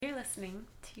listening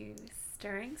to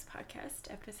Stirrings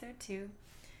Podcast, Episode 2,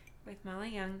 with Molly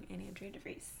Young and Andrea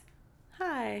DeVries.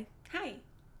 Hi. Hi.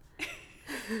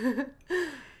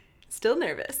 Still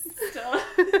nervous. Still.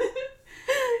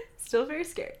 Still very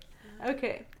scared.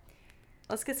 Okay.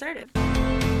 Let's get started.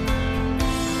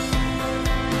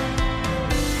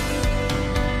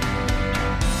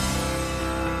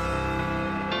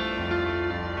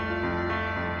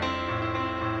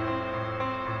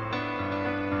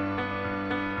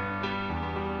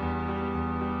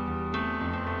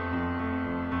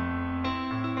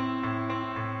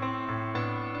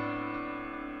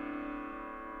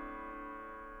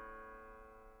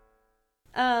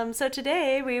 So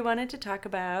today we wanted to talk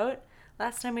about,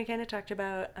 last time we kind of talked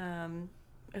about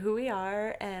who we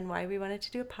are and why we wanted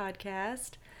to do a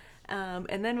podcast.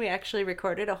 And then we actually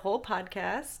recorded a whole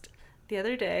podcast the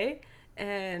other day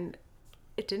and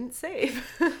it didn't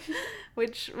save.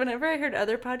 Which whenever I heard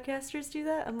other podcasters do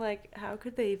that, I'm like, how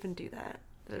could they even do that?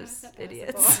 Those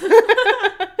idiots.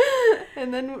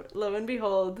 And then lo and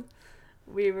behold,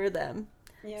 we were them.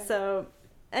 Yeah. So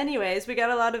anyways, we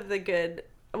got a lot of the good...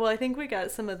 Well, I think we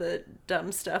got some of the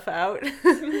dumb stuff out.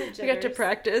 We got to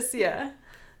practice, yeah.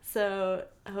 So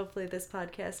hopefully this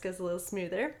podcast goes a little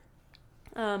smoother.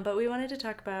 But we wanted to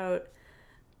talk about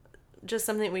just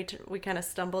something we kind of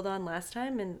stumbled on last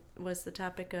time, and was the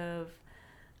topic of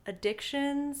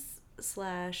addictions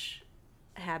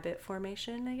 / habit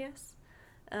formation, I guess.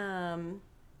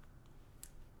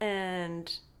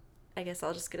 And I guess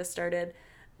I'll just get us started.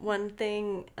 One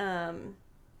thing...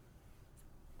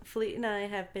 Fleet and I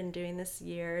have been doing this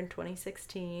year in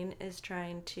 2016 is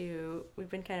we've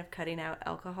been kind of cutting out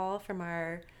alcohol from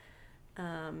our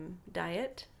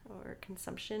diet or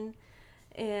consumption.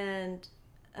 And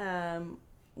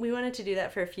we wanted to do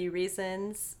that for a few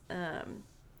reasons.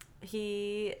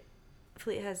 Fleet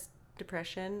has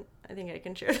depression. I think I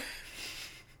can share that.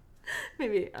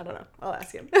 Maybe, I don't know. I'll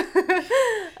ask him.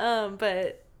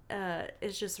 But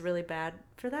it's just really bad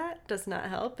for that. Does not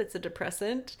help. It's a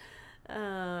depressant.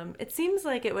 It seems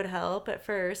like it would help at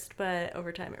first, but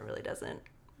over time it really doesn't.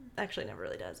 Actually, never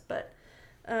really does. But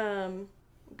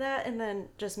that, and then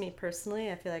just me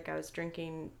personally, I feel like I was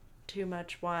drinking too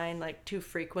much wine, like too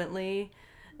frequently.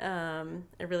 I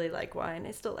really like wine.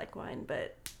 I still like wine,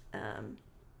 but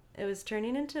it was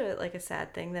turning into like a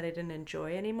sad thing that I didn't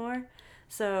enjoy anymore.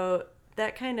 So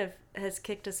that kind of has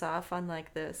kicked us off on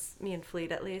like this, me and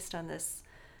Fleet at least, on this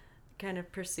kind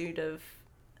of pursuit of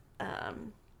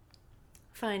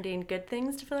finding good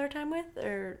things to fill our time with,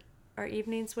 or our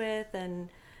evenings with, and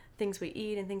things we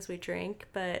eat and things we drink.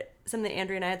 But something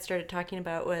Andrea and I had started talking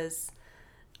about was,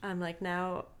 I'm like,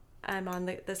 now I'm on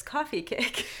this coffee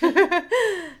kick.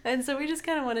 And so we just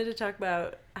kind of wanted to talk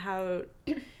about how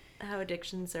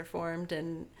addictions are formed,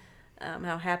 and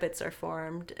how habits are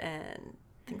formed, and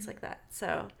things like that.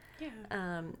 So,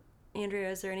 yeah.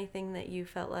 Andrea, is there anything that you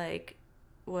felt like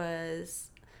was...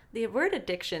 The word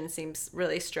addiction seems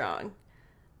really strong.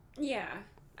 Yeah,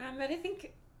 but I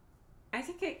think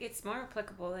it's more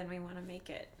applicable than we want to make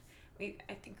it.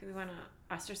 I think we want to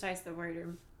ostracize the word,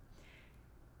 or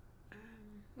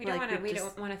we don't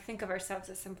want to think of ourselves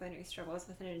as someone who struggles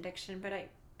with an addiction. But I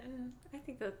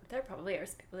think that there probably are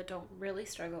some people that don't really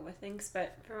struggle with things.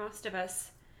 But for most of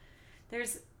us,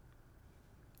 there's...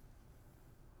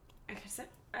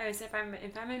 if I'm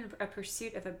in a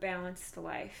pursuit of a balanced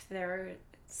life, there are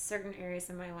certain areas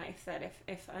in my life that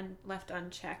if left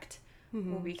unchecked,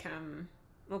 mm-hmm.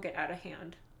 will get out of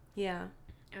hand. Yeah.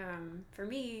 For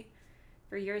me,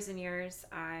 for years and years,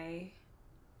 I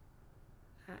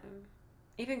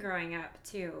even growing up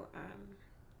too,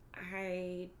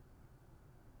 I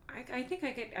think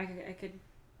I could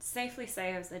safely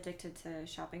say I was addicted to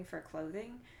shopping for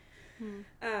clothing.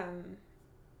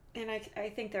 And I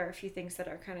think there are a few things that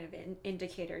are kind of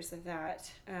indicators of that.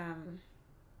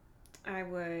 I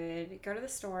would go to the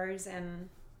stores and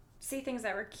see things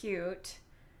that were cute,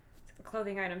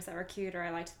 clothing items that were cute, or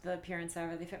I liked the appearance of,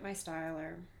 or they fit my style,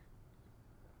 or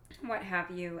what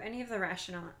have you. Any of the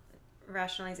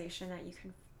rationalization that you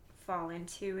can fall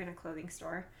into in a clothing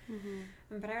store.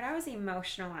 Mm-hmm. But I would always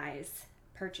emotionalize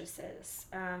purchases,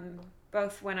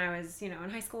 both when I was, in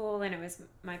high school, and it was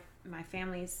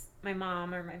my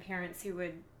mom or my parents who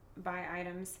would buy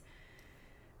items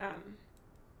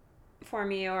for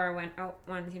me, or once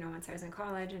I was in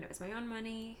college and it was my own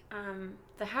money.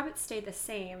 The habit stayed the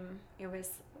same. It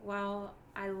was, well,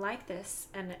 I like this,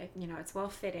 and it's well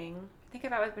fitting. I think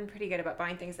I've always been pretty good about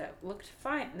buying things that looked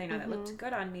fine, mm-hmm. that looked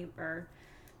good on me, or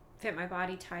fit my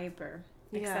body type, or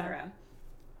etc.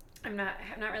 I'm not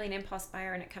really an impulse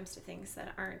buyer when it comes to things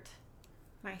that aren't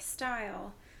my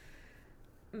style.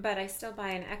 but I still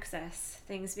buy in excess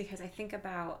things because I think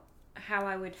about how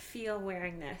I would feel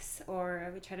wearing this, or I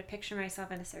would try to picture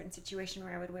myself in a certain situation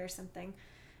where I would wear something.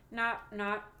 Not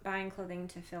buying clothing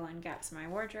to fill in gaps in my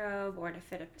wardrobe or to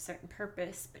fit a certain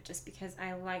purpose, but just because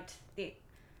I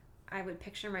would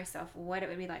picture myself what it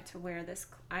would be like to wear this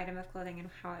item of clothing and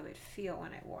how I would feel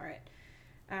when I wore it.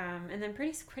 And then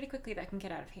pretty quickly that can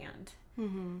get out of hand.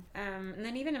 Mm-hmm. And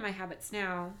then even in my habits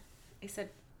now, I said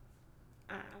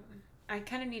I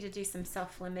kind of need to do some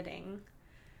self-limiting.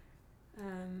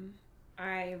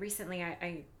 I recently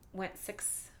went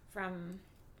 6 from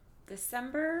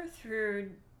December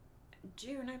through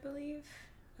June, I believe,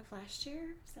 of last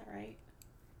year. Is that right?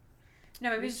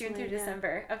 No, it was June through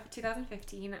December of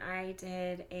 2015. I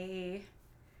did a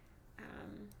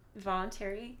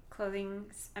voluntary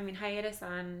hiatus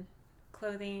on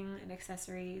clothing and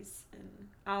accessories and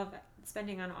all of that,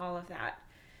 spending on all of that.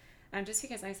 Just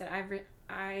because I said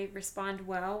I respond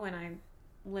well when I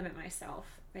limit myself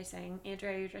by saying,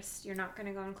 Andrea, you're not going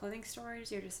to go in clothing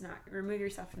stores. You're just not, remove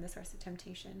yourself from the source of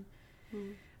temptation.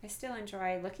 I still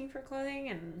enjoy looking for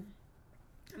clothing,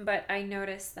 but I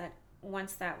noticed that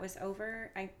once that was over,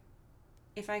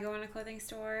 if I go in a clothing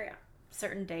store,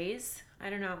 certain days, I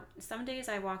don't know, some days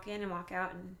I walk in and walk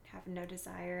out and have no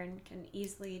desire and can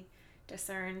easily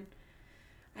discern,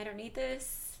 I don't need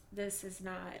this. It's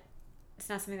not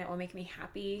something that will make me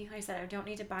happy. Like I said, I don't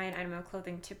need to buy an item of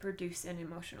clothing to produce an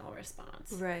emotional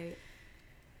response. Right.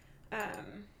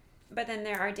 But then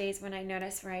there are days when I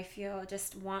notice where I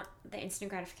just want the instant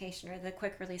gratification or the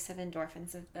quick release of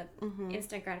endorphins of the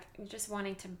instant gratification, just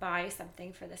wanting to buy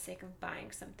something for the sake of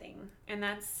buying something. And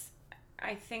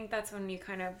I think that's when I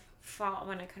kind of fall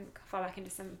back into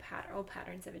some old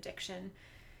patterns of addiction.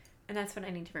 And that's when I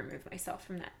need to remove myself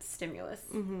from that stimulus,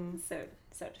 so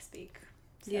to speak.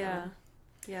 So,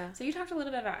 Yeah. So you talked a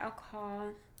little bit about alcohol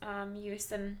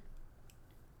use and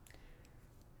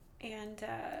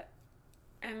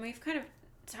we've kind of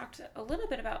talked a little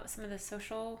bit about some of the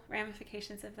social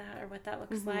ramifications of that, or what that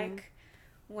looks like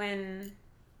when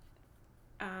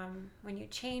you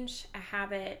change a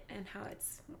habit and how it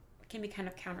can be kind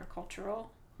of countercultural.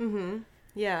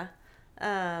 Yeah.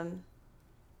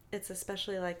 It's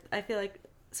especially I feel like,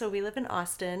 so we live in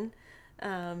Austin.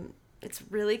 It's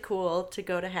really cool to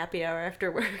go to happy hour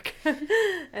after work.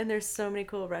 And there's so many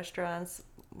cool restaurants.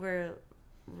 We're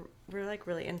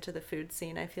really into the food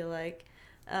scene, I feel like.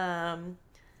 And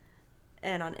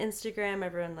on Instagram,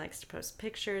 everyone likes to post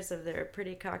pictures of their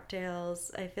pretty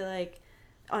cocktails. I feel like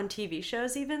on TV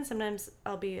shows even, sometimes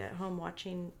I'll be at home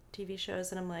watching TV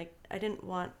shows and I'm like, I didn't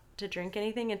want to drink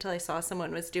anything until I saw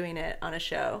someone was doing it on a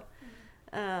show.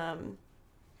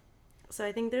 So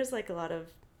I think there's a lot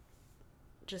of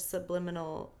just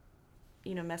subliminal,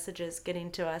 messages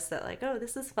getting to us that oh,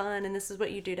 this is fun and this is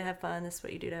what you do to have fun. This is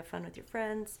what you do to have fun with your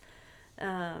friends.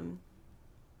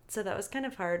 So that was kind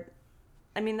of hard.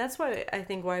 I mean, that's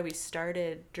why we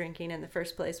started drinking in the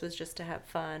first place, was just to have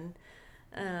fun.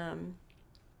 And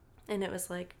it was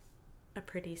a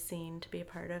pretty scene to be a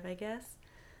part of, I guess.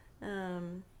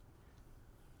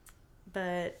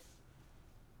 But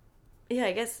yeah,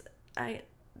 I guess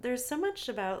there's so much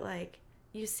about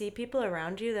you see people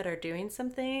around you that are doing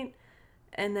something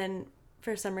and then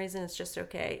for some reason it's just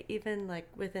okay. Even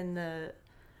within the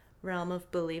realm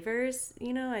of believers,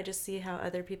 I just see how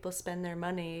other people spend their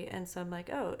money, and so I'm like,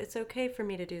 oh, it's okay for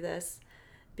me to do this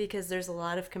because there's a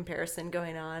lot of comparison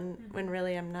going on when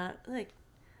really I'm not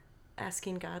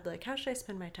asking God how should I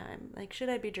spend my time? Should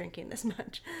I be drinking this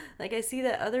much? I see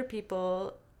that other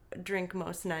people drink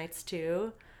most nights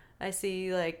too. I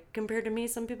see compared to me,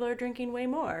 some people are drinking way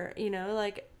more,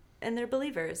 and they're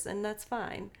believers, and that's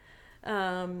fine.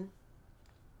 And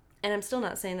I'm still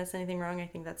not saying that's anything wrong. I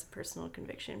think that's a personal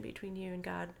conviction between you and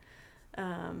God.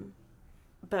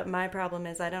 But my problem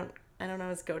is I don't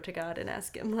always go to God and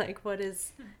ask him what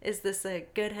is this a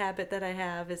good habit that I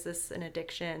have? Is this an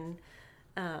addiction?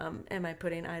 Am I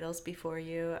putting idols before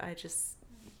you? I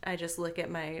just look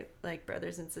at my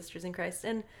brothers and sisters in Christ,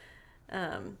 and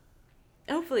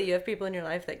hopefully you have people in your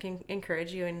life that can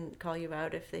encourage you and call you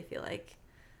out if they feel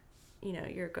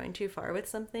you're going too far with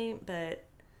something. But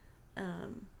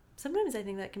sometimes I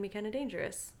think that can be kind of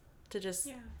dangerous to just,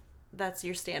 that's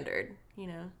your standard,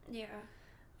 Yeah.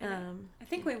 I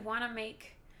think we want to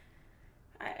make,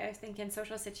 I think in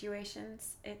social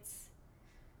situations, it's,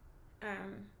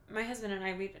 my husband and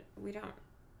I,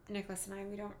 Nicholas and I,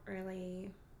 we don't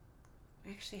really,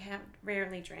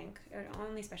 rarely drink,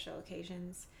 only special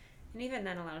occasions. And even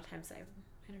then, a lot of times I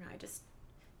don't know, I just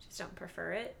don't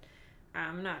prefer it.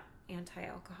 I'm not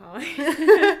anti-alcoholic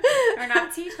or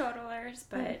not teetotalers,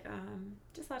 but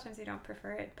just a lot of times we don't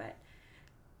prefer it. But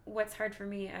what's hard for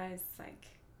me as like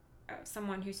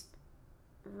someone who's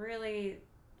really,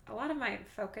 a lot of my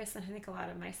focus and I think a lot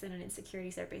of my sin and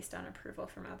insecurities are based on approval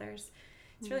from others.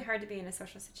 It's really hard to be in a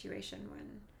social situation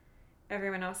when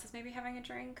everyone else is maybe having a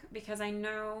drink, because I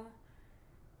know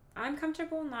I'm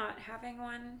comfortable not having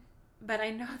one, but I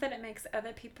know that it makes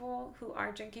other people who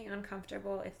are drinking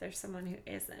uncomfortable if there's someone who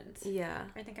isn't. Yeah.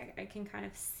 I think I can kind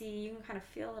of see, you can kind of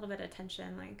feel a little bit of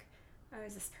tension, like, oh,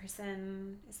 is this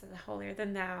person, is it holier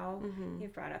than thou? Mm-hmm.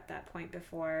 You've brought up that point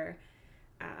before.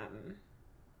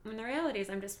 When the reality is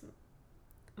I'm just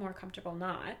more comfortable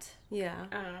not. Yeah.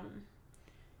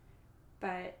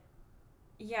 But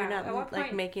yeah, you're not at what like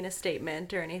point, making a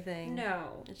statement or anything.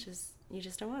 no. It's just, you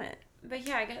just don't want it. But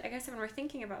yeah, I guess when we're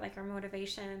thinking about like our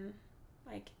motivation,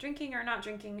 like drinking or not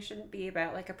drinking shouldn't be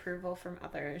about like approval from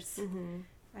others. Mm-hmm.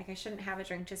 Like I shouldn't have a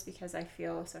drink just because I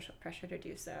feel social pressure to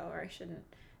do so, or I shouldn't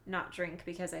not drink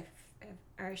because or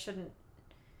I shouldn't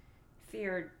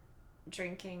fear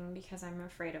drinking because I'm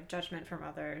afraid of judgment from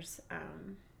others.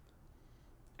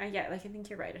 Yeah, like I think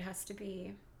you're right. It has to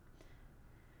be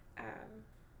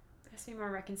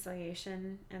more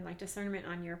reconciliation and like discernment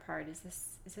on your part. Is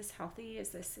this healthy? Is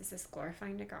this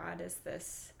glorifying to God? Is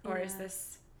this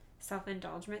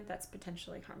self-indulgence that's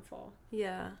potentially harmful?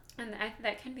 Yeah. And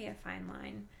that can be a fine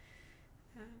line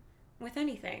with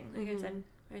anything. Like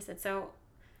I said. So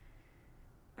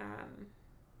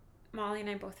Molly and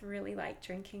I both really like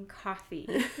drinking coffee.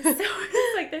 So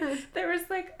it's like there was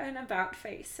like an about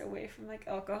face away from like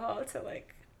alcohol to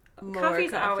like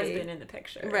coffee's always been in the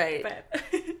picture. Right. But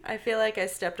I feel like I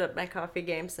stepped up my coffee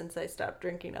game since I stopped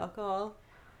drinking alcohol.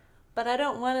 But I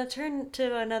don't want to turn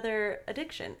to another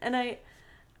addiction. And I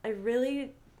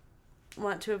really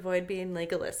want to avoid being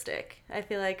legalistic. I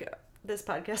feel like this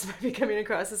podcast might be coming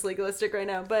across as legalistic right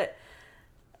now, but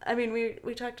I mean,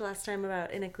 we talked last time about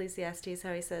in Ecclesiastes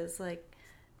how he says, like,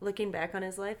 looking back on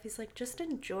his life, he's like, just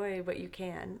enjoy what you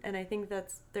can. And I think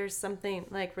there's something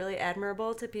like really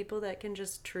admirable to people that can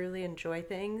just truly enjoy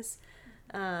things,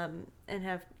 and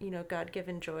have,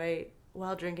 God-given joy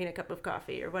while drinking a cup of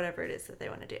coffee or whatever it is that they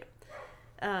want to do.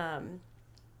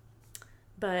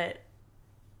 But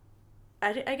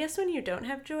I guess when you don't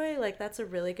have joy, like, that's a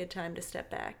really good time to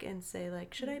step back and say,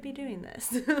 like, should I be doing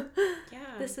this?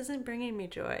 Yeah. This isn't bringing me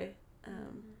joy. I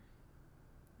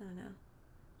don't know.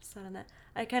 Just thought on that.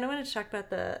 I kind of wanted to talk about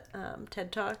the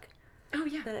TED Talk. Oh,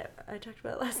 yeah. That I talked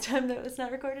about last time that was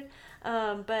not recorded.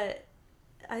 But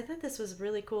I thought this was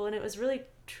really cool, and it was really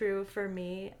true for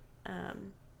me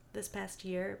this past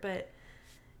year. But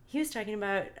he was talking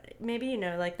about, maybe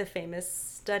like the famous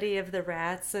study of the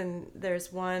rats, and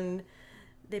there's one,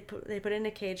 they put it in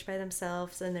a cage by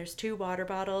themselves, and there's 2 water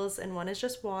bottles, and one is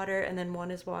just water, and then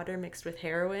one is water mixed with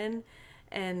heroin,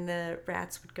 and the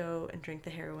rats would go and drink the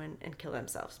heroin and kill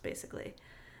themselves, basically.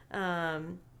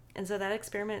 And so that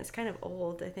experiment is kind of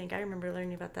old. I think I remember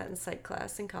learning about that in psych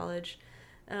class in college.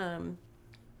 And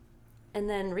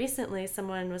then recently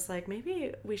someone was like,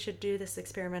 maybe we should do this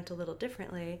experiment a little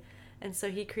differently. And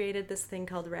so he created this thing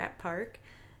called Rat Park.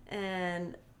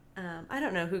 And I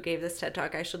don't know who gave this TED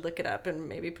Talk. I should look it up and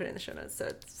maybe put it in the show notes so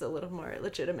it's a little more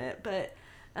legitimate. But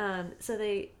so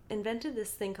they invented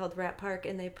this thing called Rat Park,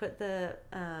 and they put the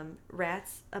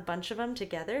rats, a bunch of them,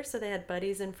 together. So they had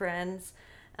buddies and friends.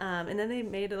 And then they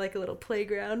made like a little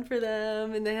playground for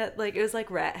them, and they had it was like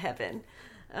rat heaven.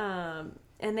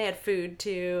 And they had food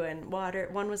too, and water.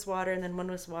 One was water, and then one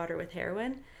was water with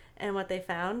heroin. And what they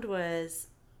found was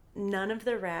none of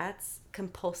the rats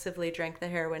compulsively drank the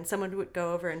heroin. Someone would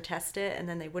go over and test it, and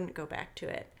then they wouldn't go back to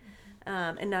it.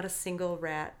 And not a single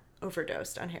rat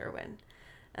overdosed on heroin.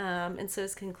 And so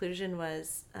his conclusion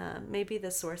was maybe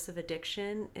the source of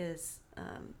addiction is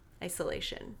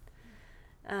isolation.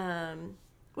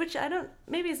 Which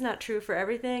maybe it's not true for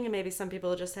everything, and maybe some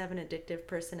people just have an addictive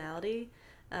personality.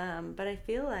 But I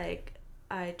feel like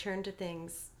I turn to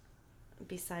things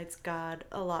besides God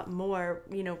a lot more,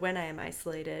 when I am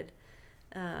isolated.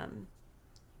 I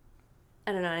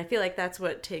don't know. I feel like that's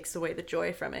what takes away the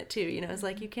joy from it too. It's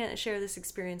like you can't share this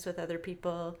experience with other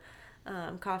people.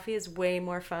 Coffee is way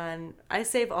more fun. I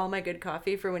save all my good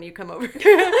coffee for when you come over. 'Cause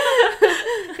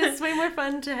it's way more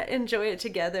fun to enjoy it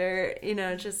together,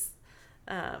 just,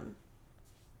 I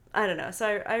don't know.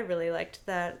 So I really liked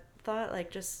that thought.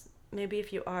 Like, just maybe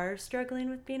if you are struggling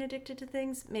with being addicted to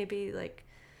things, maybe like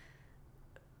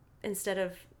instead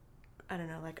of, I don't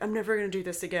know, like, I'm never going to do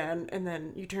this again, and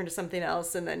then you turn to something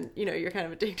else, and then, you're kind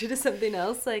of addicted to something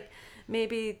else. Like,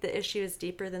 maybe the issue is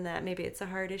deeper than that. Maybe it's a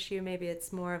hard issue. Maybe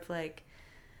it's more of like,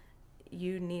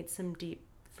 you need some deep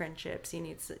friendships. You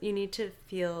need to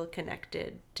feel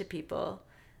connected to people.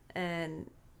 And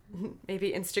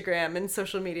maybe Instagram and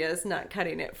social media is not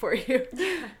cutting it for you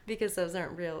because those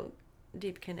aren't real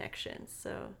deep connections.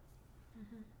 So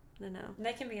I don't know.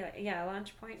 They can be like, a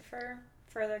launch point for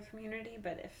further community,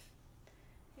 but if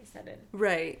you said it.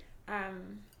 Right.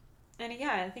 And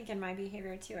I think in my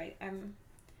behavior too, I'm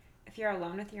if you're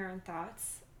alone with your own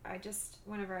thoughts, I just,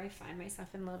 whenever I find myself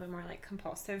in a little bit more like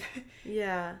compulsive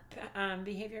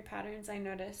behavior patterns, I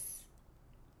notice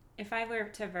if I were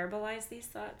to verbalize these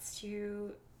thoughts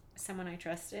to someone I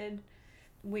trusted,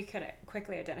 we could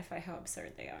quickly identify how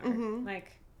absurd they are.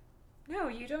 Like, no,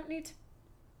 you don't need to,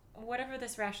 whatever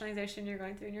this rationalization you're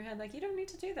going through in your head, like, you don't need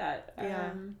to do that.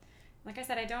 Like I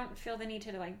said, I don't feel the need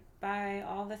to like buy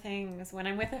all the things when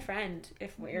I'm with a friend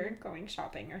if we're going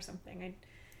shopping or something.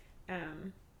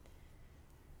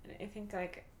 I think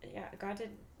like God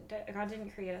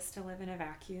didn't create us to live in a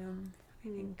vacuum. I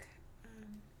think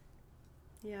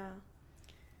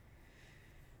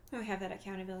when we have that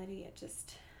accountability, it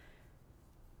just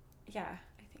I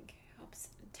think helps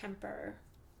temper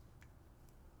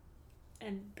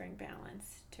and bring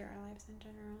balance to our lives in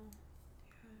general.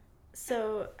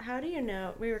 So how do you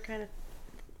know, we were kind of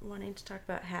wanting to talk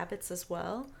about habits as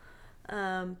well,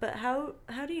 but how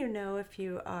do you know if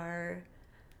you are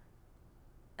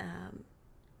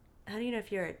how do you know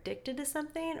if you're addicted to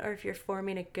something or if you're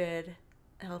forming a good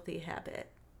healthy habit?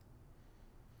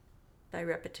 By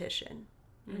repetition,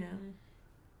 you know.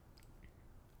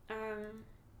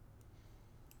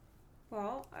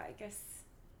 Well, I guess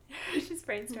just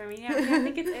brainstorming. I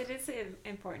think it is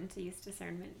important to use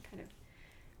discernment, kind of,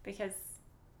 because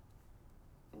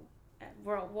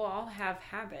we'll all have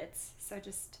habits. So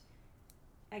just,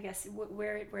 I guess,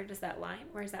 where does that line?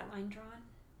 Where's that line drawn?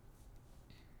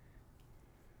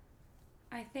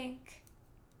 I think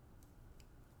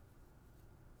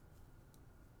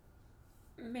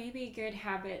maybe good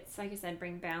habits, like I said,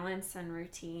 bring balance and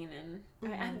routine,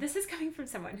 and this is coming from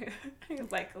someone who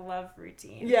like love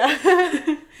routine. Yeah.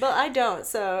 Well, I don't,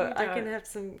 so I can have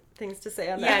some things to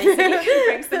say on that. Yeah, so you can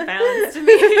bring some balance to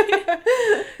me.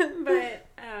 But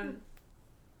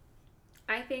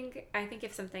I think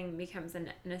if something becomes a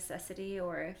necessity,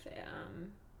 or if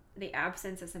the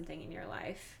absence of something in your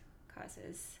life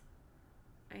causes,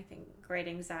 I think, great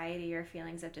anxiety or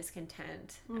feelings of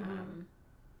discontent,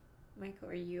 like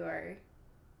where you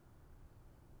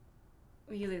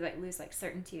lose like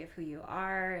certainty of who you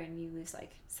are, and you lose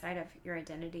like sight of your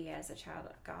identity as a child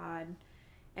of God.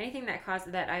 Anything that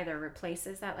causes that either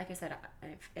replaces that, like I said,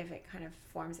 if it kind of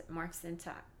morphs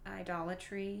into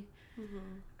idolatry.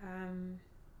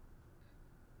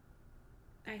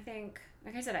 I think,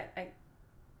 like I said, I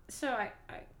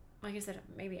like I said,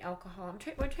 maybe alcohol.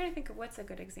 We're trying to think of what's a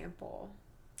good example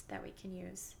that we can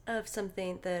use of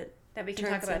something that we can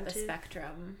talk about the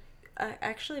spectrum.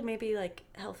 Actually, maybe like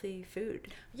healthy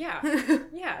food. Yeah.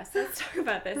 So let's talk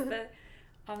about this.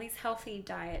 All these healthy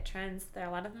diet trends. A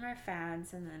lot of them are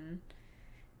fads, and then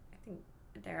I think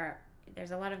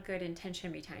there's a lot of good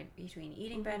intention between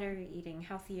eating better, eating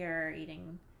healthier,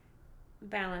 eating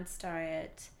balanced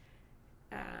diet.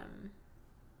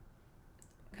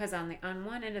 Because on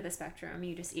one end of the spectrum,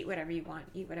 you just eat whatever you want,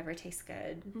 eat whatever tastes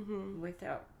good,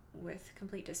 with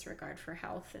complete disregard for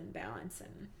health and balance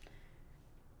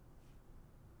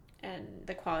and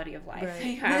the quality of life that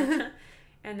you have.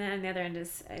 And then on the other end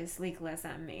is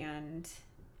legalism, and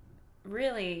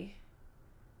really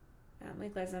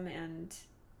legalism and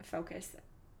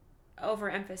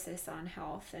overemphasis on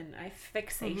health and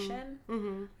fixation.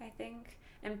 I think,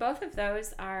 and both of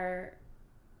those are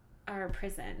a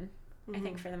prison. I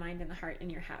think, for the mind and the heart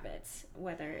and your habits,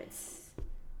 whether it's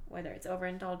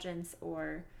overindulgence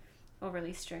or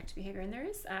overly strict behavior. And there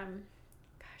is,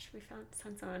 we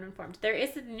sound so uninformed. They're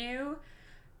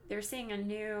seeing a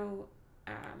new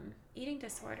eating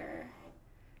disorder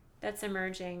that's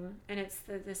emerging, and it's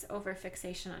this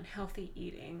overfixation on healthy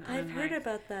eating. I've heard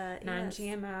about that.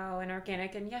 Non-GMO and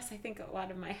organic, and yes, I think a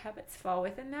lot of my habits fall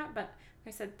within that. But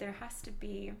like I said, there has to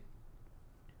be.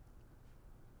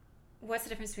 What's the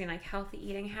difference between like healthy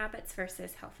eating habits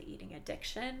versus healthy eating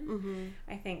addiction?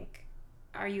 I think,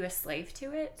 are you a slave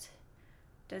to it?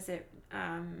 Does it?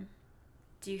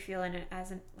 Do you feel you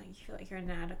feel like you're an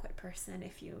inadequate person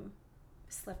if you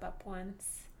slip up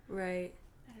once? Right.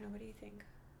 I don't know. What do you think?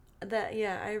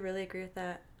 I really agree with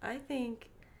that. I think,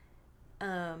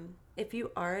 if you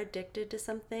are addicted to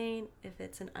something, if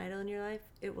it's an idol in your life,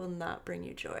 it will not bring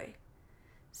you joy.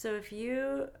 So if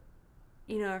you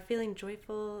are feeling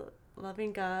joyful,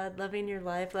 loving God, loving your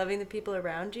life, loving the people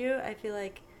around you, I feel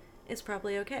like it's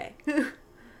probably okay.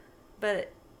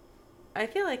 But I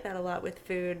feel like that a lot with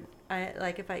food.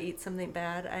 If I eat something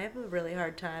bad, I have a really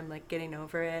hard time like getting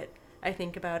over it, I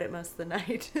think about it most of the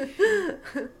night.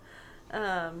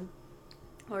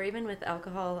 Or even with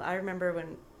alcohol, I remember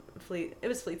when it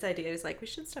was Fleet's idea. He was like, we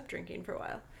should stop drinking for a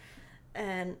while.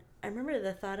 And I remember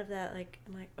the thought of that, like,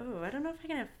 I'm like, oh, I don't know if I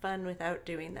can have fun without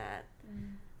doing that.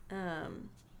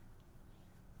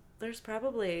 There's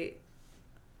probably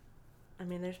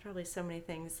so many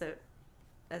things that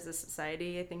as a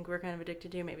society I think we're kind of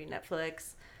addicted to, maybe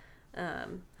Netflix,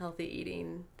 healthy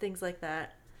eating, things like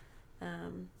that.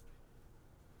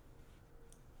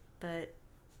 But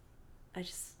I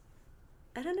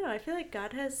don't know, I feel like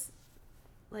God has,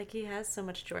 like, he has so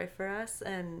much joy for us,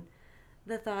 and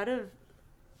the thought of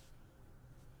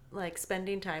like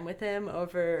spending time with him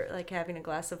over like having a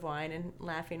glass of wine and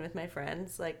laughing with my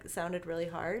friends like sounded really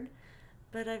hard,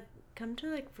 but I've come to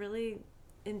like really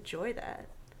enjoy that.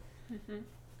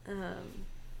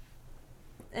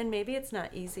 And maybe it's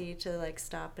not easy to like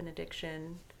stop an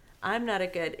addiction.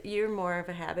 You're more of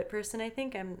a habit person. I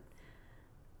think I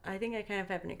kind of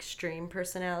have an extreme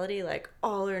personality, like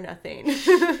all or nothing.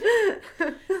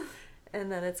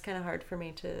 And then it's kind of hard for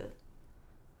me to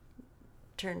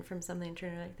turn from something to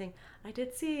another thing. I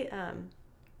did see,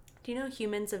 do you know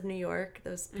Humans of New York?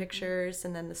 Those pictures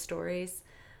and then the stories.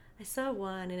 I saw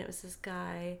one, and it was this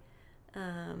guy.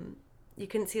 You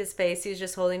couldn't see his face. He was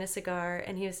just holding a cigar,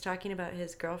 and he was talking about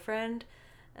his girlfriend,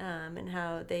 and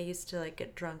how they used to like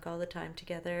get drunk all the time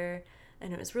together,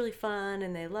 and it was really fun,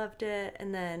 and they loved it.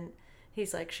 And then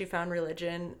he's like, she found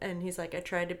religion, and he's like, I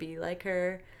tried to be like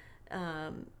her,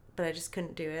 but I just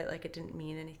couldn't do it. Like, it didn't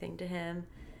mean anything to him.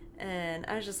 And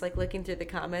I was just like looking through the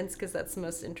comments because that's the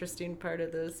most interesting part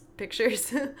of those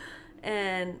pictures.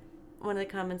 And one of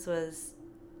the comments was,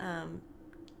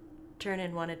 turn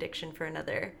in one addiction for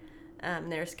another.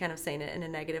 They're kind of saying it in a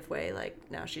negative way, like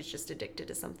now she's just addicted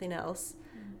to something else.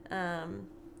 And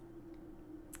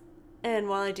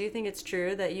while I do think it's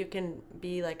true that you can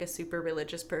be like a super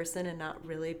religious person and not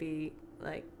really be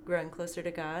like growing closer to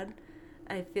God,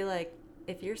 I feel like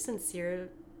if you're sincere,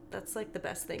 that's like the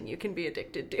best thing you can be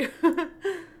addicted to.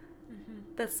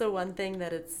 That's the one thing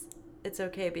that it's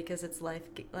okay, because it's life,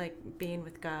 like being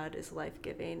with God is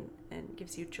life-giving and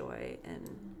gives you joy.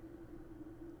 And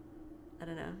I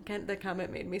don't know, the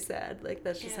comment made me sad. Like,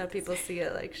 that's just how people see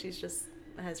it. Like, she's just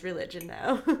has religion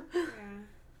now. Yeah,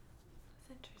 that's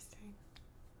interesting.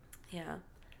 Yeah.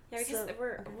 Yeah, because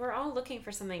we're all looking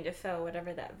for something to fill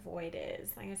whatever that void is.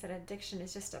 Like I said, addiction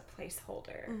is just a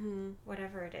placeholder.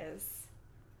 Whatever it is.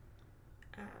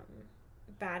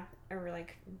 Bad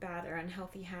or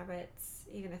unhealthy habits,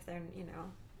 even if they're,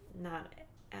 not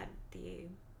at the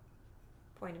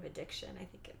point of addiction. I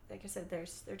think, like I said,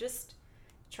 they're just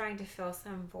trying to fill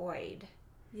some void.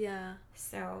 Yeah.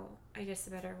 So I guess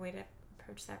a better way to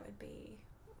approach that would be,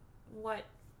 what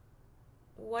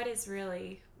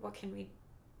can we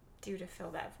do to fill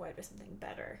that void with something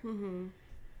better?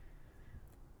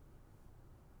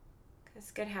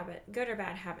 Because good or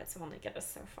bad habits will only get us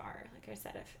so far. Like I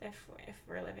said, if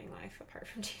we're living life apart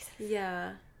from Jesus.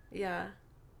 Yeah.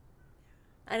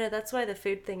 I know, that's why the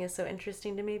food thing is so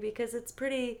interesting to me, because it's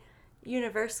pretty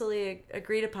universally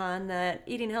agreed upon that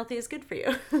eating healthy is good for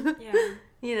you.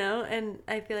 Yeah. And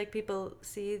I feel like people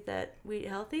see that we eat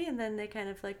healthy and then they kind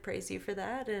of like praise you for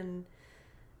that, and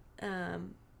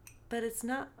but it's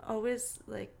not always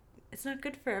like, it's not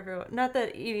good for everyone. Not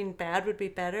that eating bad would be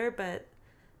better, but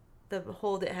the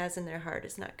hold it has in their heart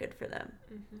is not good for them.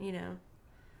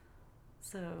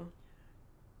 So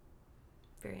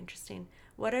very interesting.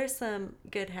 What are some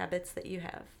good habits that you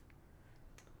have?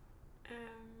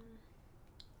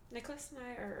 Nicholas and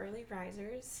I are early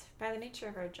risers. By the nature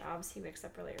of our jobs, he wakes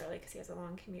up really early because he has a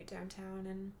long commute downtown,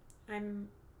 and I'm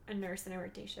a nurse and I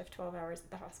work day shift 12 hours at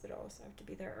the hospital, so I have to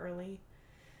be there early.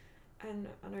 And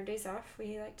on our days off,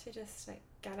 we like to just like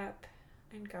get up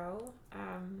and go.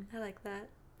 I like that.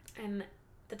 And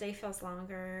the day feels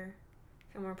longer,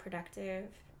 feel more productive.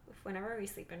 Whenever we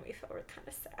sleep in, we feel we're kind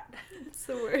of sad. It's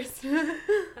the worst. And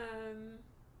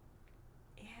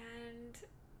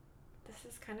this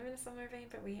is kind of in a similar vein,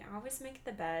 but we always make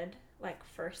the bed like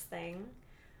first thing.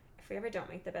 If we ever don't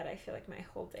make the bed, I feel like my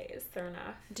whole day is thrown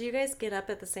off. Do you guys get up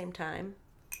at the same time?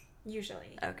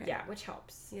 Usually. Okay. Yeah, which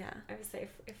helps. Yeah. I would say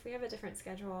if we have a different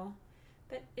schedule,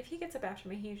 but if he gets up after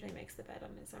me, he usually makes the bed on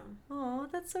his own. Oh,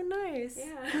 that's so nice.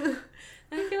 Yeah.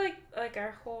 I feel like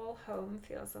our whole home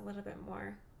feels a little bit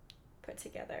more put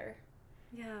together.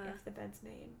 Yeah. If the bed's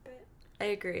made, but I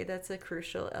agree. That's a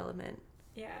crucial element.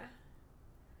 Yeah.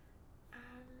 I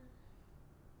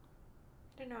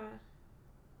don't know.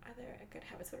 Other good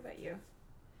habits. What about you?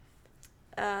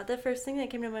 The first thing that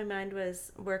came to my mind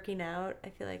was working out. I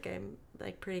feel like I'm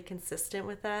like pretty consistent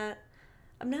with that.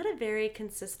 I'm not a very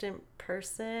consistent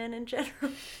person in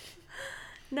general.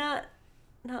 not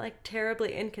like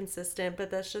terribly inconsistent, but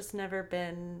that's just never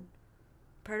been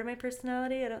part of my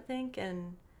personality, I don't think.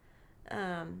 And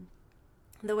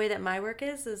the way that my work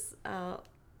is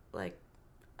like,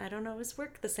 I don't always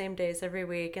work the same days every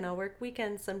week, and I'll work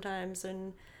weekends sometimes,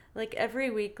 and like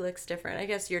every week looks different. I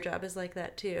guess your job is like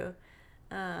that too.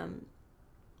 But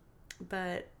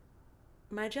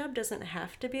my job doesn't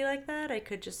have to be like that. I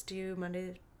could just do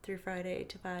Monday through Friday, 8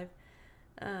 to 5.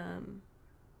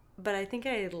 But I think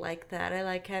I like that. I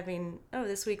like having, oh,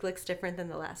 this week looks different than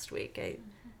the last week.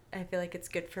 I feel like it's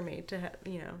good for me to have,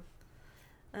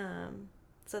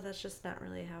 so that's just not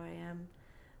really how I am.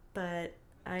 But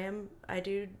I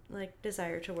do like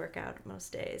desire to work out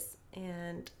most days,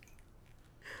 and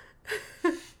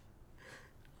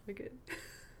we're good.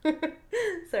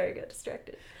 Sorry, I got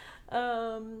distracted.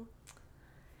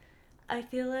 I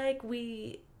feel like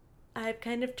I've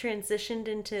kind of transitioned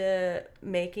into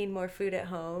making more food at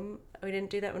home. We didn't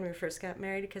do that when we first got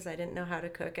married because I didn't know how to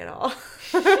cook at all.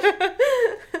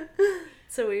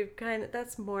 So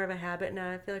that's more of a habit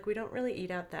now. I feel like we don't really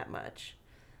eat out that much.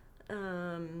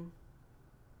 And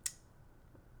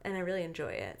I really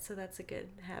enjoy it. So that's a good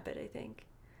habit, I think.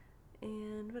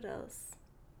 And what else?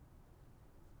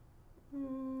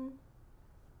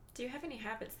 Do you have any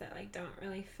habits that like don't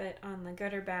really fit on the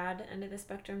good or bad end of the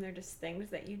spectrum? They're just things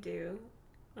that you do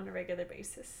on a regular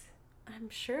basis. I'm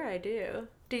sure I do.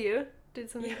 Do you? Did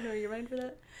something come to your mind for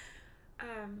that?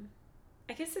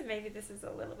 I guess that maybe this is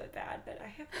a little bit bad, but I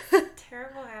have this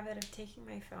terrible habit of taking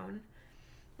my phone.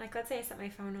 Like, let's say I set my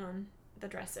phone on the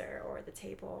dresser or the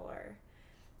table, or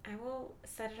I will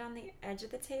set it on the edge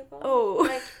of the table. Oh.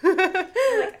 Like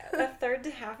a third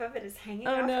to half of it is hanging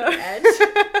off the edge.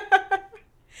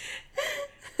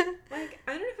 Like,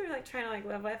 I don't know if I'm like trying to like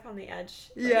live life on the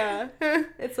edge. Yeah.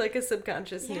 It's like a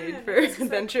subconscious need for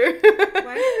adventure. Like,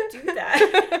 why do you do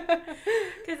that?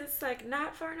 Because it's like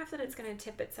not far enough that it's going to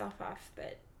tip itself off,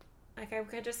 but like I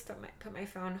could just put my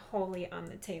phone wholly on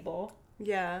the table.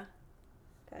 Yeah.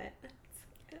 But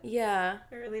yeah,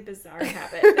 a really bizarre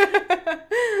habit.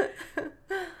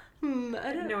 I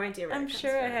have no idea where I'm it comes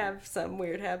sure from. I have some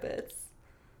weird habits.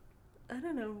 I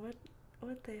don't know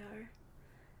what they are.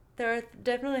 There are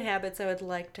definitely habits I would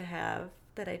like to have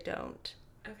that I don't.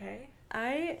 Okay.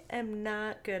 I am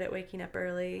not good at waking up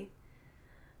early.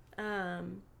 I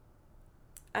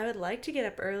would like to get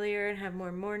up earlier and have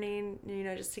more morning,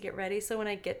 just to get ready. So when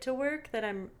I get to work, that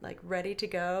I'm like ready to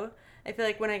go. I feel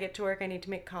like when I get to work, I need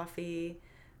to make coffee,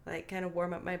 like kind of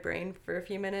warm up my brain for a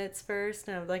few minutes first,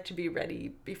 and I would like to be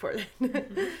ready before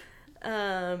then.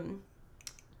 Mm-hmm.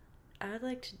 I would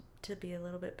like to be a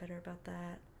little bit better about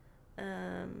that.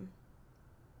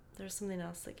 There's something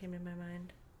else that came to my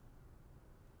mind.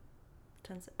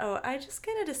 I just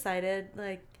kind of decided,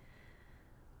 like,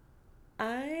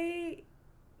 I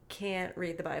can't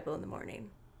read the Bible in the morning.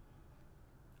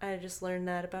 I just learned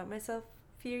that about myself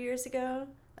a few years ago,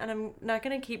 and I'm not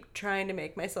going to keep trying to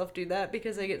make myself do that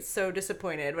because I get so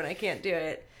disappointed when I can't do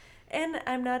it. And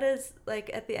I'm not as, like,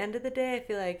 at the end of the day, I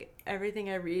feel like everything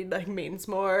I read, like, means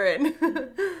more, and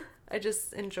I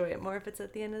just enjoy it more if it's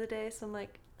at the end of the day. So I'm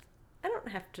like, I don't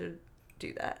have to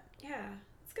do that. Yeah,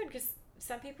 it's good because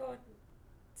some people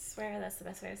swear that's the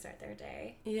best way to start their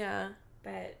day. Yeah.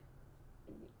 But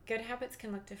good habits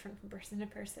can look different from person to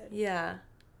person. Yeah.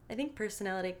 I think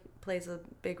personality plays a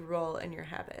big role in your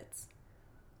habits.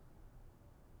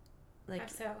 Like,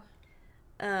 how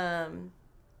so?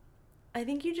 I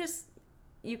think you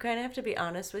kind of have to be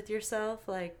honest with yourself,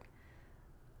 like,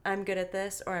 I'm good at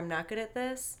this or I'm not good at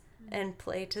this, and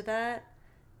play to that,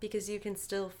 because you can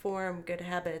still form good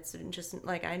habits. And just,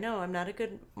 like, I know I'm not a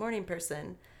good morning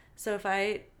person, so if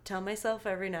I tell myself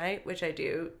every night, which I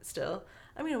do still,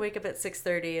 I'm going to wake up at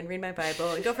 6:30 and read my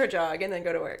Bible and go for a jog and then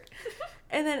go to work.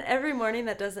 And then every morning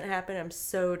that doesn't happen, I'm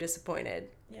so disappointed.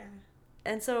 Yeah.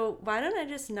 And so why don't I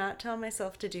just not tell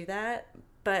myself to do that,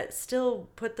 but still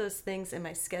put those things in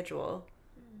my schedule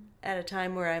at a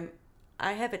time where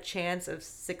I have a chance of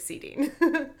succeeding.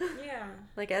 Yeah.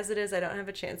 Like, as it is, I don't have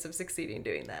a chance of succeeding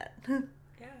doing that.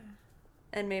 Yeah.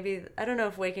 And maybe, I don't know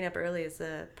if waking up early is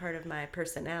a part of my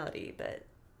personality, but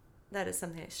that is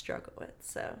something I struggle with,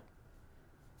 so.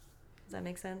 Does that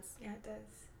make sense? Yeah, it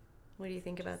does. What do you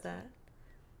think about that?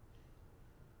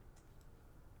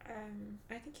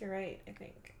 I think you're right. I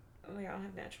think we all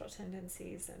have natural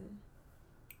tendencies, and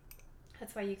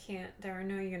that's why there are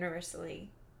no universally,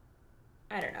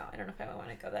 I don't know if I want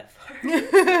to go that far.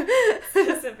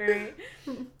 It's a very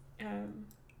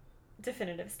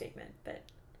definitive statement, but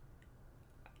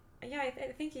yeah, I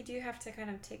think you do have to kind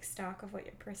of take stock of what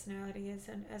your personality is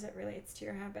and as it relates to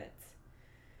your habits.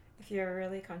 If you're a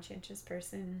really conscientious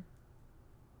person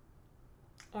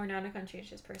or not a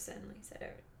conscientious person, like I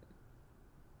said,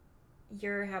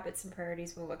 your habits and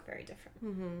priorities will look very different.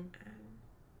 Mm-hmm.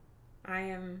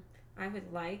 I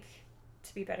would like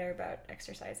to be better about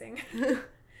exercising.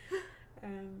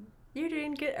 You're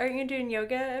doing good. Are you doing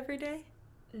yoga every day?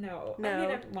 No. I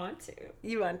mean, I want to.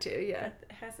 You want to, yeah. But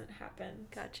it hasn't happened.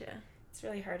 Gotcha. It's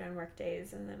really hard on work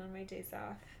days, and then on my days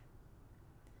off,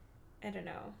 I don't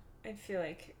know. I feel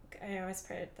like I always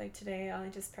like today I'll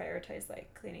just prioritize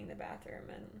like cleaning the bathroom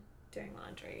and doing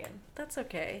laundry, and that's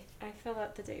okay. I fill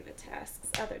out the day with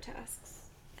other tasks.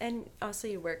 And also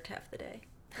you worked half the day.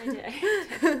 I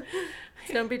did.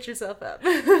 So don't beat yourself up.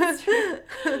 That's true.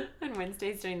 On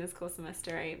Wednesdays during the school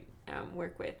semester, I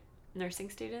work with nursing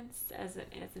students as an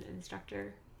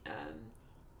instructor.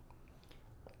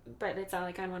 But it's all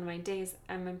like on one of my days.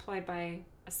 I'm employed by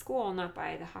a school, not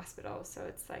by the hospital. So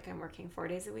it's like I'm working 4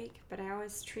 days a week. But I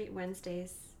always treat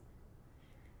Wednesdays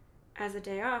as a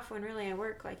day off when really I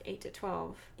work like 8 to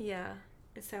 12. Yeah.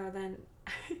 So then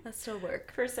that still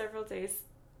work. For several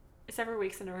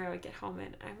weeks in a row, I would get home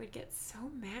and I would get so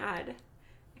mad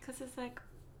because it's like,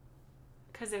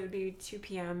 because it would be 2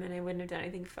 p.m. and I wouldn't have done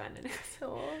anything fun. And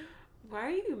so, why are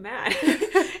you mad?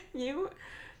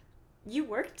 You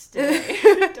worked today.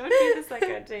 Don't do this like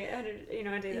a day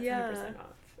that's 100% off.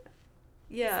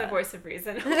 Yeah. It's the voice of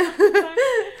reason.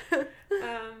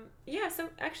 Yeah, so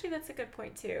actually that's a good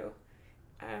point too.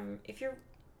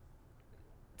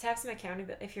 To have some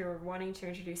accountability, if you're wanting to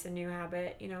introduce a new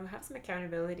habit, have some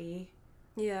accountability.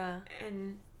 Yeah.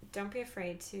 And don't be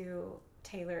afraid to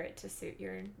tailor it to suit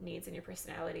your needs and your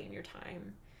personality and your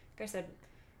time. Like I said,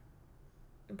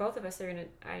 both of us are in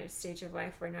a stage of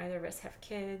life where neither of us have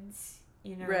kids,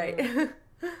 Right.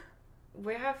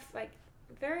 We have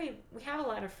we have a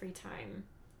lot of free time,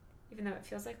 even though it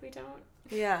feels like we don't.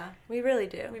 Yeah, we really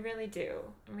do. We really do.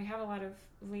 And we have a lot of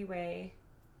leeway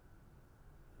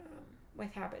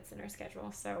with habits in our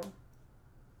schedule. So,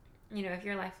 if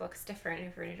your life looks different,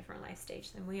 if you're in a different life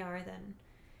stage than we are, then,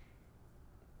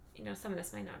 some of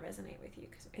this might not resonate with you.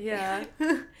 Yeah.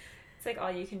 It's like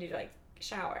all you can do to,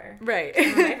 shower. Right.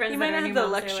 My friends you might not have the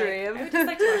luxury of... I would just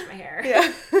like to wash my hair.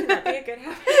 Yeah. Can that be a good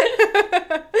habit?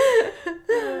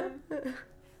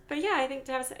 But yeah, I think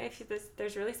if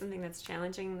there's really something that's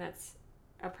challenging, that's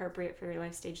appropriate for your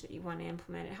life stage that you want to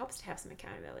implement, it helps to have some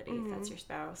accountability. Mm-hmm. If that's your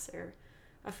spouse or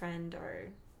a friend or,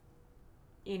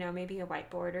 maybe a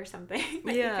whiteboard or something.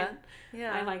 Yeah.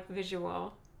 I like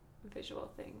visual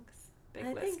things. Big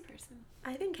list person.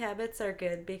 I think habits are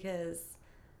good because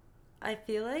I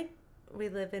feel like we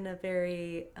live in a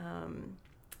very,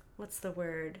 what's the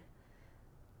word?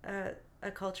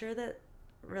 A culture that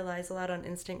relies a lot on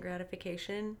instant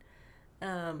gratification.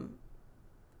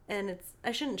 And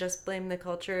I shouldn't just blame the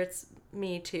culture. It's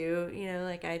me too.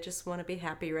 I just want to be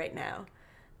happy right now.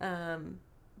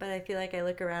 But I feel like I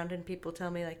look around and people tell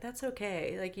me that's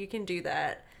okay. You can do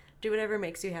that. Do whatever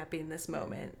makes you happy in this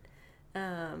moment.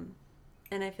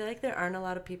 And I feel like there aren't a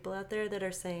lot of people out there that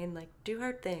are saying do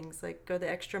hard things, go the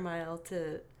extra mile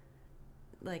to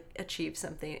achieve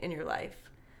something in your life.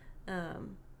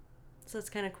 So it's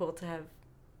kind of cool to have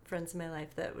friends in my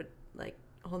life that would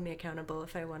hold me accountable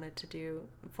if I wanted to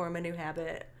form a new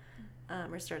habit,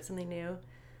 or start something new.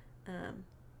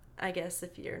 I guess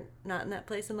if you're not in that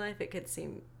place in life, it could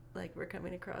seem like we're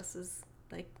coming across as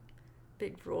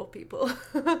big rule people.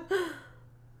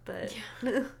 But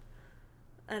yeah.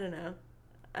 I don't know.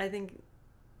 I think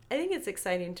it's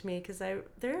exciting to me because there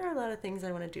are a lot of things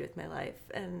I want to do with my life,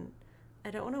 and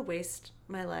I don't want to waste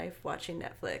my life watching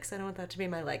Netflix. I don't want that to be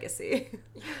my legacy.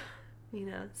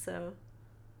 So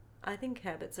I think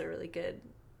habits are really good.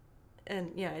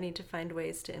 And yeah, I need to find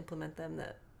ways to implement them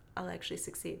that I'll actually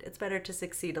succeed. It's better to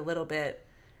succeed a little bit,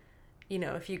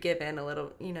 if you give in a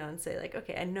little, and say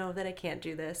okay, I know that I can't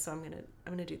do this, so I'm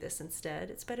going to do this instead.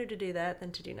 It's better to do that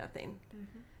than to do nothing.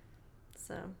 Mm-hmm.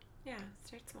 So yeah,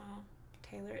 start small.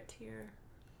 Tailor it to your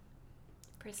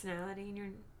personality and your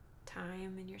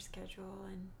time and your schedule,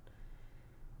 and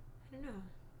I don't know.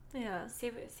 Yeah. See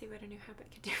what a new habit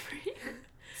can do for you.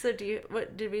 So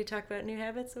did we talk about new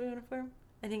habits that we want to form?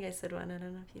 I think I said one. I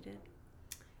don't know if you did.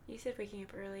 You said waking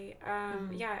up early.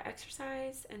 Yeah,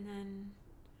 exercise, and then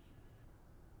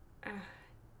I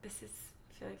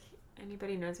feel like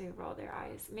anybody knows me roll their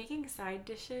eyes. Making side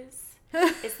dishes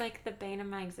is the bane of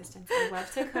my existence. I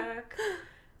love to cook.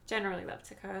 Generally love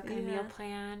to cook. I meal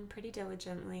plan pretty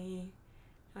diligently.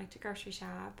 I like to grocery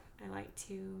shop. I like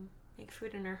to make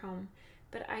food in our home.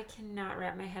 But I cannot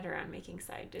wrap my head around making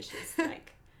side dishes.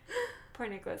 Poor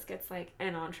Nicholas gets like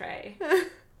an entree,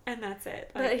 and that's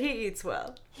it. But he eats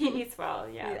well. He eats well,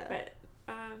 yeah. But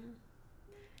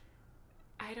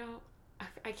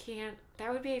I can't.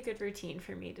 That would be a good routine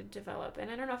for me to develop, and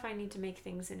I don't know if I need to make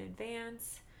things in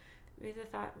advance. Maybe the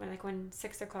thought like when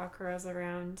 6 o'clock rolls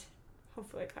around,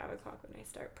 hopefully 5 o'clock when I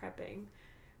start prepping,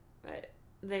 but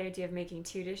the idea of making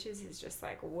 2 dishes is just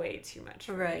like way too much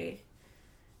for me.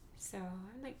 So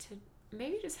I'd like to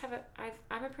maybe just have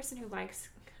I'm a person who likes,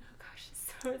 oh gosh,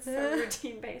 it's so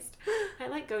routine based. I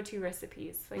like go-to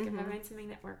recipes. Like if I find something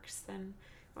that works, then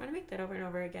I want to make that over and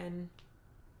over again,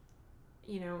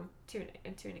 you know, to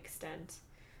an extent.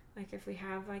 Like if we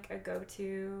have like a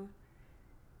go-to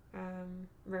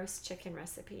roast chicken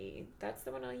recipe, that's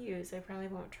the one I'll use. I probably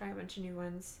won't try a bunch of new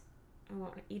ones. I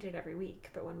won't eat it every week,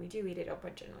 but when we do eat it, I'll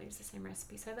generally use the same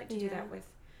recipe. So I'd like to do that with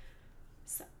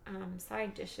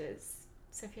side dishes.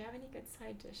 So if you have any good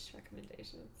side dish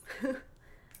recommendations.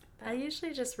 I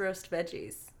usually just roast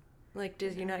veggies. Like,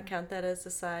 did you not count that as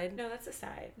a side? No, that's a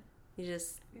side. You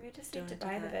just maybe I just need to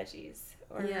buy the veggies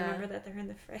or Yeah. remember that they're in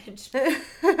the fridge.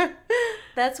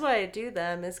 That's why I do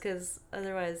them, is because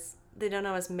otherwise they don't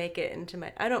always make it into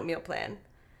my... I don't meal plan,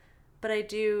 but I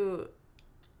feel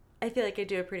like I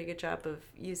do a pretty good job of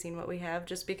using what we have,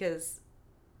 just because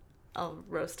I'll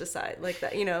roast a side like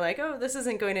that. You know, like, oh, this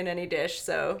isn't going in any dish,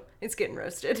 so it's getting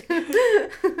roasted.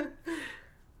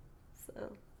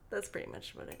 So that's pretty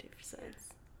much what I do for sides.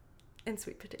 And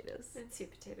sweet potatoes. And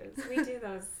sweet potatoes. We do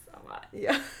those a lot.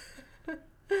 Yeah.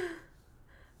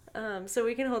 So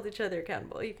we can hold each other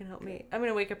accountable. You can help me. I'm going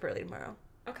to wake up early tomorrow.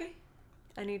 Okay.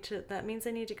 That means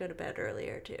I need to go to bed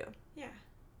earlier too. Yeah.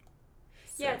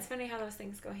 So. Yeah, it's funny how those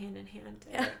things go hand in hand.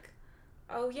 Yeah. Like,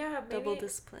 oh yeah, maybe. Double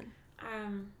discipline.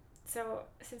 So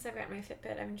since I've got my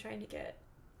Fitbit, I've been trying to get...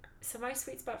 So my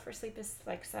sweet spot for sleep is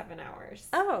like 7 hours.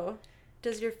 Oh.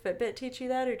 Does your Fitbit teach you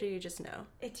that, or do you just know?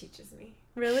 It teaches me.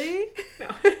 Really? No.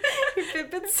 Your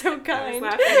Fitbit's so kind.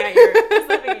 I was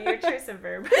laughing at your choice of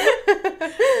verb.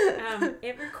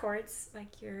 It records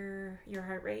like your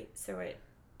heart rate, so it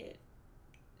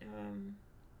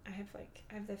I have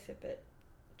the Fitbit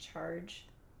Charge.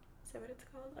 Is that what it's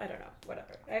called? I don't know.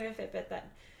 Whatever. I have a Fitbit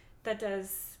that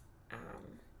does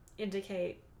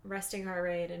indicate resting heart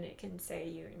rate, and it can say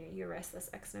you're restless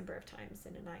X number of times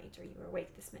in a night, or you were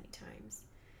awake this many times.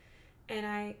 And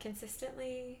I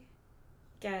consistently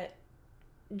get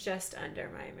just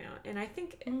under my amount. And I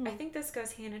think this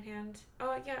goes hand in hand.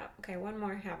 Oh yeah, okay, one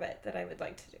more habit that I would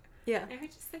like to do. Yeah. I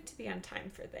would just like to be on time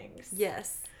for things.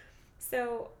 Yes.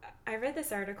 So I read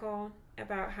this article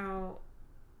about how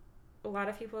a lot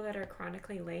of people that are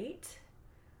chronically late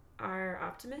are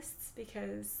optimists,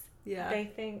 because they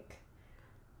think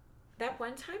that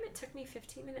one time it took me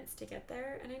 15 minutes to get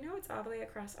there, and I know it's all the way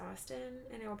across Austin,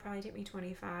 and it will probably take me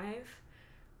 25,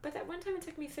 but that one time it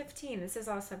took me 15. This is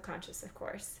all subconscious, of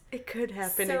course. It could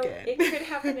happen so again. It could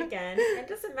happen again. It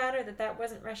doesn't matter that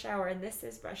wasn't rush hour and this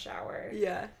is rush hour.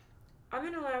 Yeah. I'm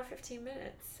going to allow 15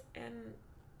 minutes, and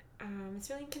it's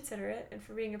really inconsiderate, and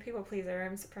for being a people pleaser,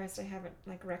 I'm surprised I haven't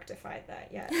rectified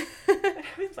that yet. But I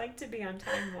would like to be on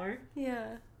time more.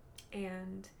 Yeah.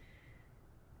 And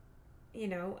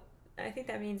I think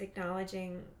that means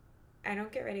acknowledging I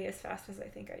don't get ready as fast as I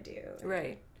think I do.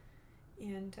 Right.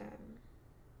 And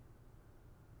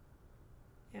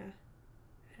yeah,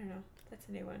 I don't know. That's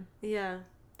a new one. Yeah,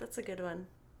 that's a good one.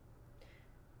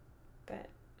 But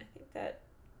I think that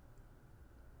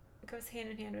goes hand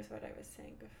in hand with what I was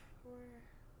saying before.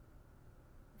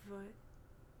 What?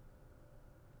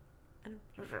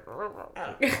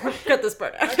 Cut this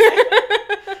part out.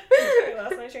 I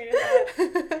lost my train of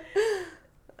thought.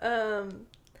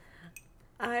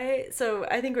 I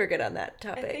think we're good on that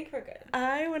topic. I think we're good.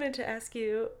 I wanted to ask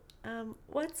you,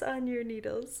 what's on your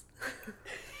needles?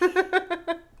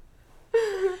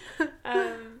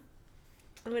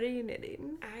 What are you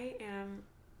knitting? I am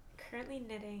currently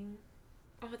knitting.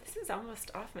 Oh, this is almost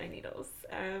off my needles.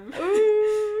 I'm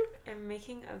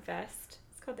making a vest.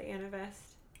 It's called the Anna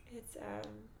vest. It's a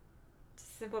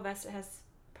simple vest. It has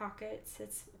pockets.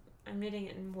 I'm knitting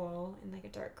it in wool in a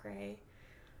dark gray.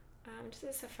 Just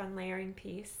as a fun layering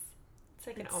piece. It's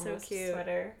an almost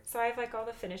sweater. So I have all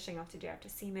the finishing I'll have to do. I have to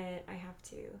seam it. I have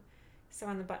to sew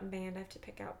on the button band. I have to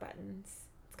pick out buttons.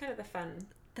 It's kind of the fun.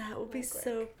 That will be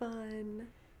so fun.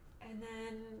 And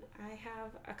then I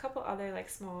have a couple other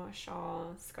small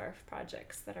shawl scarf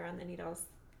projects that are on the needles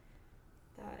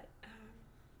that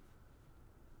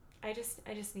I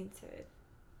just need to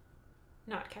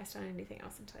not cast on anything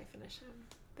else until I finish them.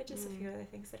 But just a few other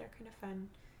things that are kind of fun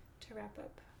to wrap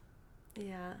up.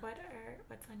 Yeah.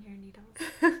 What's on your needles?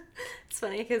 It's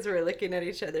funny because we're looking at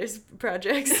each other's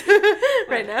projects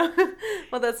right now.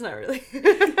 Well, that's not really.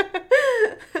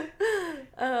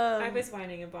 I was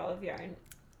winding a ball of yarn.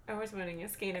 I was winding a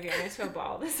skein of yarn into a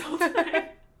ball this whole time.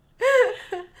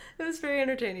 It was very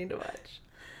entertaining to watch.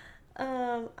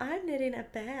 I'm knitting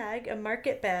a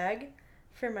market bag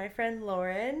for my friend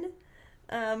Lauren,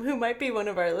 who might be one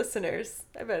of our listeners.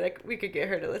 I bet we could get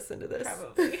her to listen to this.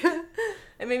 Probably.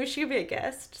 And maybe she could be a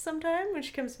guest sometime when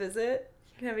she comes visit.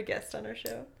 You can have a guest on our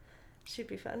show. She'd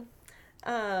be fun.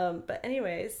 But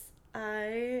anyways,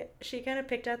 she kind of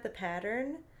picked out the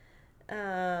pattern,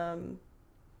 and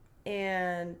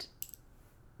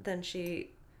then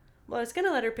I was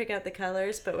gonna let her pick out the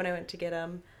colors, but when I went to get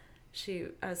them,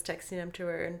 I was texting them to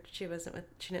her and she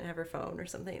didn't have her phone or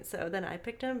something. So then I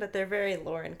picked them, but they're very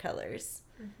Lauren colors.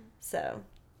 Mm-hmm. So,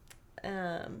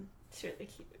 it's really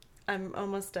cute. I'm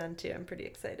almost done too. I'm pretty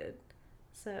excited.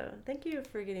 So thank you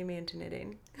for getting me into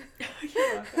knitting.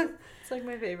 You're welcome. It's like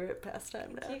my favorite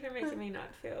pastime now. Thank you for making me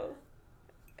not feel,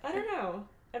 I don't know.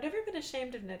 I've never been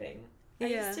ashamed of knitting. I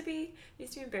used to be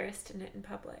embarrassed to knit in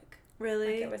public.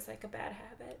 Really? Like it was like a bad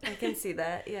habit. I can see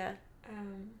that, yeah.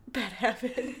 Bad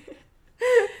habit. And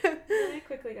I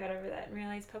quickly got over that and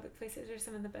realized public places are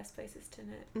some of the best places to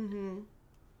knit. Mm-hmm.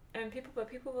 And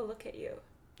people will look at you.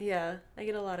 Yeah, I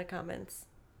get a lot of comments.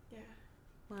 Yeah.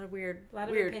 A lot of weird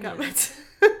opinions. comments.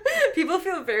 People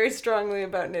feel very strongly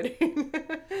about knitting.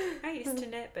 I used to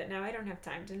knit, but now I don't have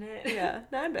time to knit. Yeah,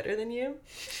 now I'm better than you.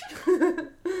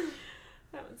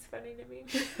 That one's funny to me.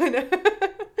 I know.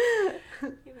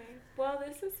 Anyway, well,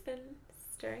 this has been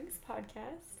Stirrings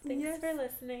Podcast. Thanks for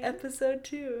listening. Episode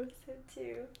 2.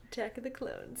 Attack of the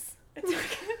Clones. Attack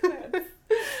of the Clones.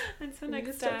 Until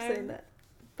next time. Stop saying that.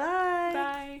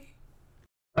 Bye.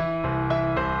 Bye.